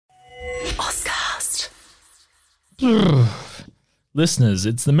Listeners,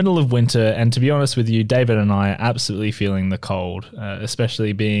 it's the middle of winter, and to be honest with you, David and I are absolutely feeling the cold,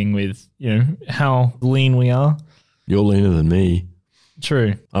 especially being with, how lean we are. You're leaner than me.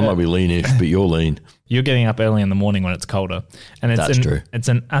 True. I might be leanish, but you're lean. You're getting up early in the morning when it's colder. And That's true. It's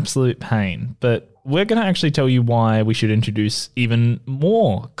an absolute pain. But we're going to actually tell you why we should introduce even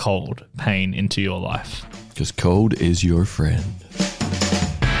more cold pain into your life. Because cold is your friend.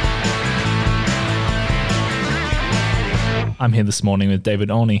 I'm here this morning with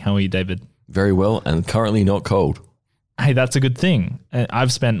David Olney. How are you, David? Very well, and currently not cold. Hey, that's a good thing.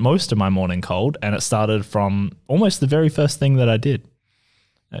 I've spent most of my morning cold, and it started from almost the very first thing that I did.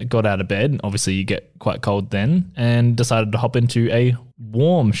 I got out of bed, obviously you get quite cold then, and decided to hop into a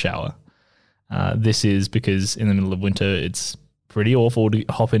warm shower. This is because in the middle of winter, it's pretty awful to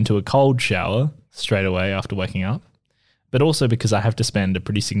hop into a cold shower straight away after waking up. But also because I have to spend a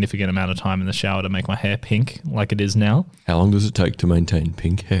pretty significant amount of time in the shower to make my hair pink like it is now. How long does it take to maintain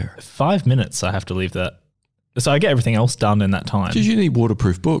pink hair? 5 minutes I have to leave that. So I get everything else done in that time. Because you need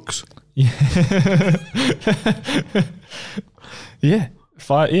waterproof books. Yeah.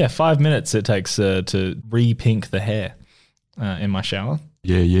 5 minutes it takes to re-pink the hair in my shower.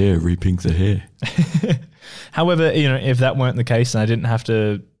 Yeah, re-pink the hair. However, if that weren't the case and I didn't have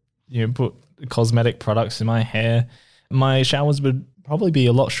to put cosmetic products in my hair, my showers would probably be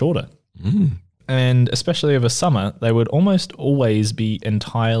a lot shorter. And especially over summer, they would almost always be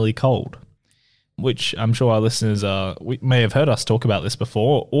entirely cold, which I'm sure our listeners may have heard us talk about this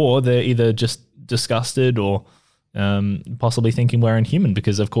before, or they're either just disgusted or possibly thinking we're inhuman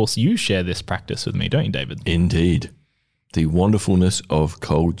because, of course, you share this practice with me, don't you, David? Indeed. The wonderfulness of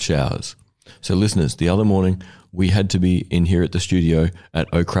cold showers. So listeners, the other morning we had to be in here at the studio at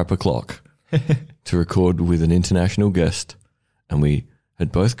o'crap to record with an international guest, and we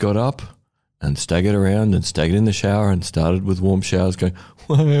had both got up and staggered around and staggered in the shower and started with warm showers going,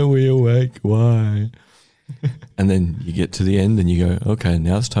 why are we awake? Why? And then you get to the end and you go, okay,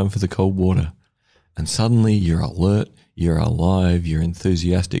 now it's time for the cold water. And suddenly you're alert, you're alive, you're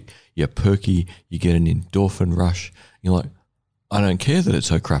enthusiastic, you're perky, you get an endorphin rush. You're like, I don't care that it's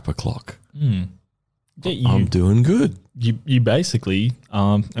o'crap. I'm doing good. You basically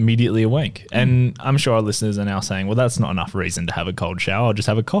are immediately awake. And I'm sure our listeners are now saying, well, that's not enough reason to have a cold shower. I'll just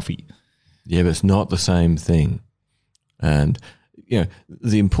have a coffee. Yeah, but it's not the same thing. And,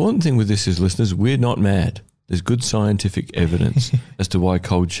 the important thing with this is, listeners, we're not mad. There's good scientific evidence as to why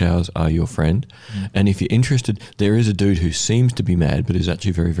cold showers are your friend. And if you're interested, there is a dude who seems to be mad but is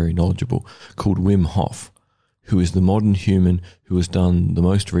actually very, very knowledgeable called Wim Hof, who is the modern human who has done the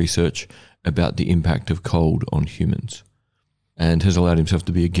most research about the impact of cold on humans and has allowed himself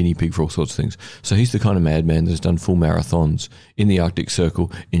to be a guinea pig for all sorts of things. So he's the kind of madman that has done full marathons in the Arctic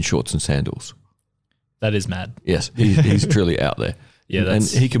Circle in shorts and sandals. That is mad. Yes, he's truly out there. Yeah, and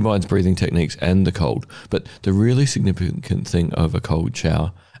he combines breathing techniques and the cold. But the really significant thing of a cold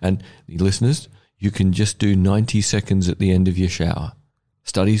shower, and listeners, you can just do 90 seconds at the end of your shower.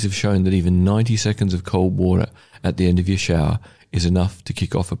 Studies have shown that even 90 seconds of cold water at the end of your shower is enough to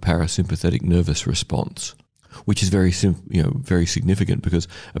kick off a parasympathetic nervous response, which is very significant because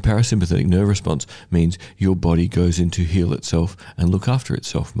a parasympathetic nerve response means your body goes into heal itself and look after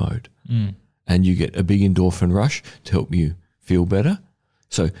itself mode. And you get a big endorphin rush to help you feel better.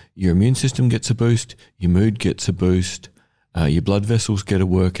 So your immune system gets a boost, your mood gets a boost, your blood vessels get a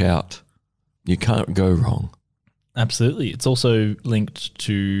workout. You can't go wrong. Absolutely. It's also linked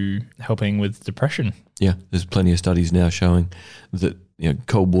to helping with depression. Yeah, there's plenty of studies now showing that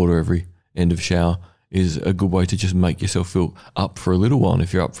cold water every end of shower is a good way to just make yourself feel up for a little while. And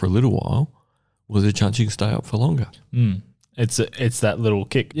if you're up for a little while, well, there's a chance you can stay up for longer. It's that little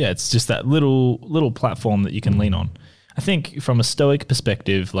kick. Yeah, it's just that little platform that you can lean on. I think from a Stoic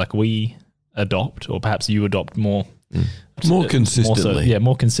perspective, like we adopt, or perhaps you adopt more consistently.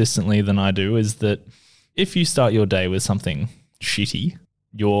 More consistently than I do, is that if you start your day with something shitty,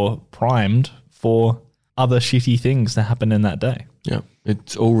 you're primed for other shitty things to happen in that day. Yeah,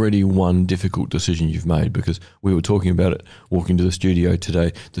 it's already one difficult decision you've made, because we were talking about it walking to the studio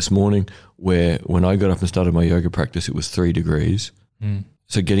this morning, where when I got up and started my yoga practice, it was 3 degrees.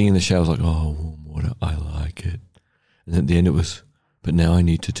 So getting in the shower was like, oh, warm water, I like it. And at the end it was, but now I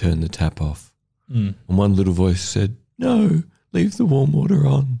need to turn the tap off. And one little voice said, no, leave the warm water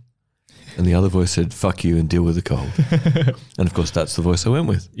on. And the other voice said, fuck you and deal with the cold. And of course, that's the voice I went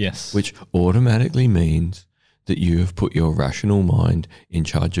with. Yes. Which automatically means that you have put your rational mind in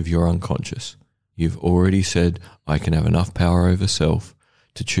charge of your unconscious. You've already said, I can have enough power over self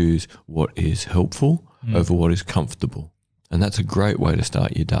to choose what is helpful over what is comfortable. And that's a great way to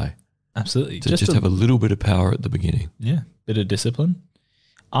start your day. Absolutely. To just have a little bit of power at the beginning. Yeah, bit of discipline.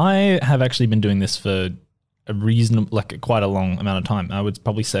 I have actually been doing this for a reasonable, quite a long amount of time. I would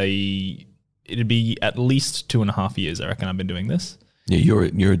probably say it'd be at least 2.5 years. I reckon I've been doing this. Yeah,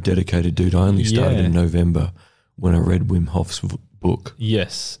 you're a dedicated dude. I only started in November when I read Wim Hof's book.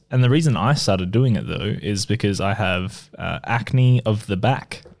 Yes, and the reason I started doing it though is because I have acne of the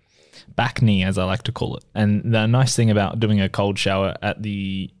back knee, as I like to call it. And the nice thing about doing a cold shower at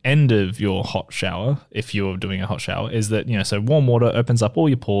the end of your hot shower, if you're doing a hot shower, is that, so warm water opens up all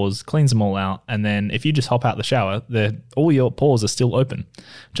your pores, cleans them all out. And then if you just hop out the shower, all your pores are still open,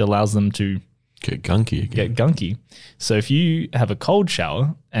 which allows them to get gunky again. So if you have a cold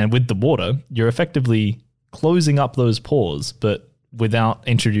shower and with the water, you're effectively closing up those pores, but without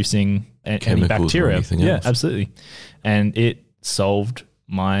introducing any bacteria. Or anything else. Absolutely. And it solved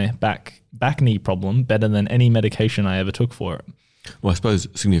my back knee problem better than any medication I ever took for it. Well, I suppose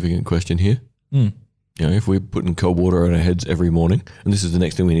significant question here. If we're putting cold water on our heads every morning, and this is the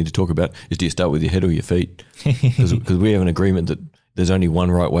next thing we need to talk about, is do you start with your head or your feet? Because we have an agreement that there's only one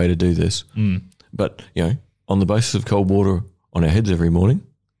right way to do this. But, on the basis of cold water on our heads every morning,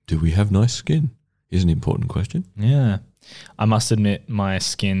 do we have nice skin? Is an important question. Yeah. I must admit my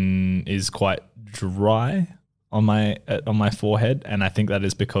skin is quite dry on my forehead, and I think that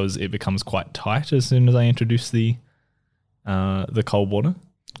is because it becomes quite tight as soon as I introduce the cold water.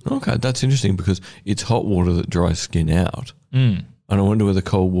 Okay, that's interesting because it's hot water that dries skin out. And I wonder whether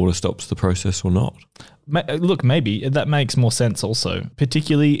cold water stops the process or not. Look, maybe that makes more sense also,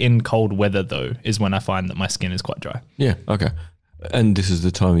 particularly in cold weather though, is when I find that my skin is quite dry. Yeah, okay. And this is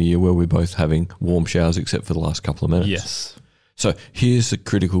the time of year where we're both having warm showers except for the last couple of minutes. Yes. So here's the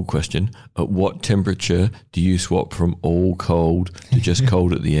critical question. At what temperature do you swap from all cold to just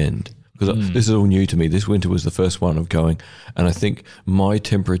cold at the end? Because this is all new to me. This winter was the first one of going, and I think my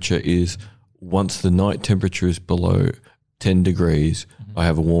temperature is, once the night temperature is below 10 degrees, I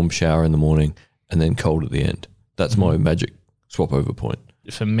have a warm shower in the morning and then cold at the end. That's my magic swap over point.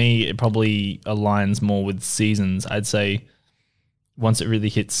 For me, it probably aligns more with seasons. I'd say once it really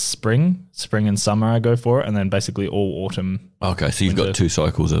hits spring and summer, I go for it, and then basically all autumn. Okay, so you've got two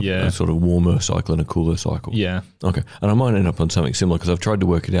cycles, a sort of warmer cycle and a cooler cycle. Yeah. Okay, and I might end up on something similar because I've tried to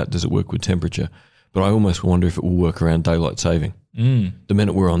work it out. Does it work with temperature? But I almost wonder if it will work around daylight saving. The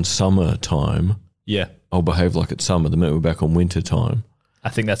minute we're on summer time, I'll behave like it's summer. The minute we're back on winter time. I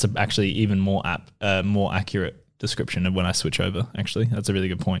think that's actually even more accurate description of when I switch over, actually. That's a really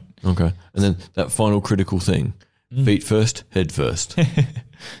good point. Okay, and then that final critical thing. Feet first, head first.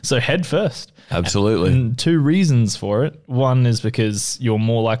 So head first. Absolutely. And 2 reasons for it. One is because you're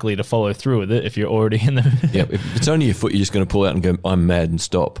more likely to follow through with it if you're already in the... Yep. If it's only your foot, you're just going to pull out and go, I'm mad, and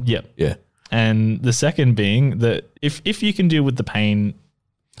stop. Yep. Yeah. And the second being that if you can deal with the pain...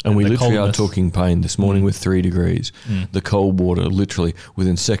 And we literally are talking pain. This morning with 3 degrees, the cold water, literally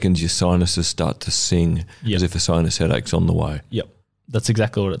within seconds, your sinuses start to sing as if a sinus headache's on the way. Yep. That's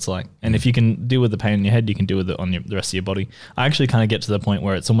exactly what it's like. And if you can deal with the pain in your head, you can deal with it on the rest of your body. I actually kind of get to the point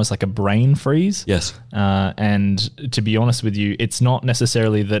where it's almost like a brain freeze. Yes. And to be honest with you, it's not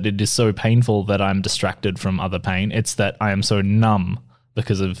necessarily that it is so painful that I'm distracted from other pain. It's that I am so numb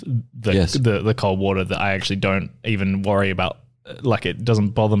because of the cold water that I actually don't even worry about. Like, it doesn't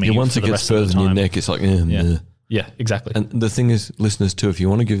bother me. Once it gets further in your neck, it's like, yeah, exactly. And the thing is, listeners too, if you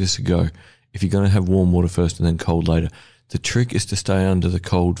want to give this a go, if you're going to have warm water first and then cold later, the trick is to stay under the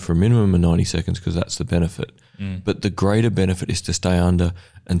cold for a minimum of 90 seconds because that's the benefit. But the greater benefit is to stay under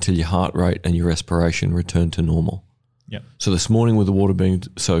until your heart rate and your respiration return to normal. Yep. So this morning with the water being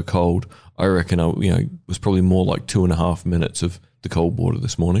so cold, I reckon I was probably more like 2.5 minutes of the cold water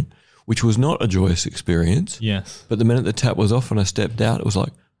this morning, which was not a joyous experience. Yes. But the minute the tap was off and I stepped out, it was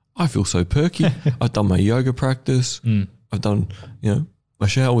like, I feel so perky. I've done my yoga practice. I've done, my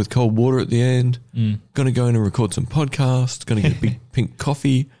shower with cold water at the end. Going to go in and record some podcasts. Going to get a big pink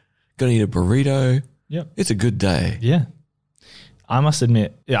coffee. Going to eat a burrito. Yep. It's a good day. Yeah. I must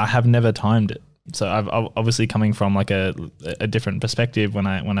admit, I have never timed it. So I've obviously coming from like a different perspective when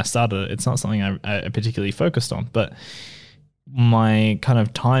I started. It's not something I particularly focused on, but my kind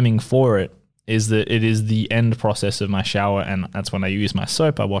of timing for it is that it is the end process of my shower, and that's when I use my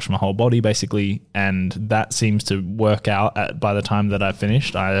soap. I wash my whole body basically, and that seems to work out. By the time that I've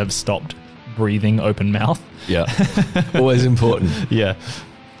finished, I have stopped breathing open mouth. Yeah, always important. Yeah.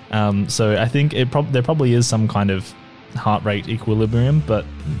 So I think there probably is some kind of heart rate equilibrium, but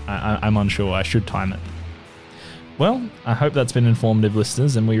I'm unsure. I should time it. Well, I hope that's been informative,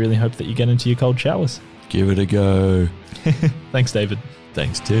 listeners, and we really hope that you get into your cold showers. Give it a go. Thanks, David.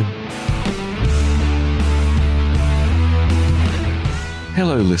 Thanks, Tim.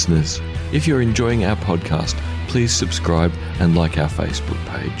 Hello, listeners. If you're enjoying our podcast, please subscribe and like our Facebook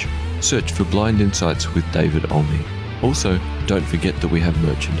page. Search for Blind Insights with David Olney. Also, don't forget that we have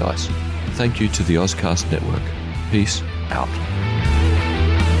merchandise. Thank you to the Ozcast Network. Peace out.